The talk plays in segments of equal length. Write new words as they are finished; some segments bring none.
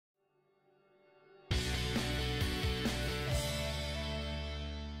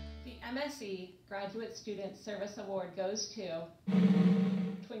MSE Graduate Student Service Award goes to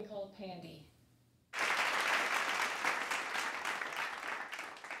Twinkle Pandy.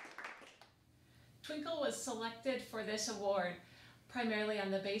 Twinkle was selected for this award primarily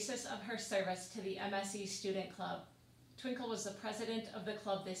on the basis of her service to the MSE Student Club. Twinkle was the president of the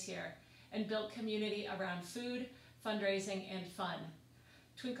club this year and built community around food, fundraising, and fun.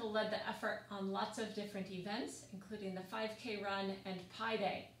 Twinkle led the effort on lots of different events, including the 5K run and Pi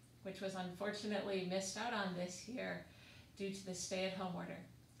Day, which was unfortunately missed out on this year due to the stay-at-home order.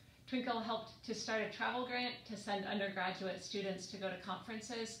 Twinkle helped to start a travel grant to send undergraduate students to go to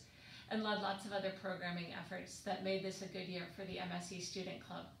conferences and led lots of other programming efforts that made this a good year for the MSE Student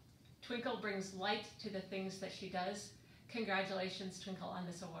Club. Twinkle brings light to the things that she does. Congratulations, Twinkle, on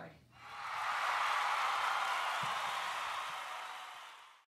this award.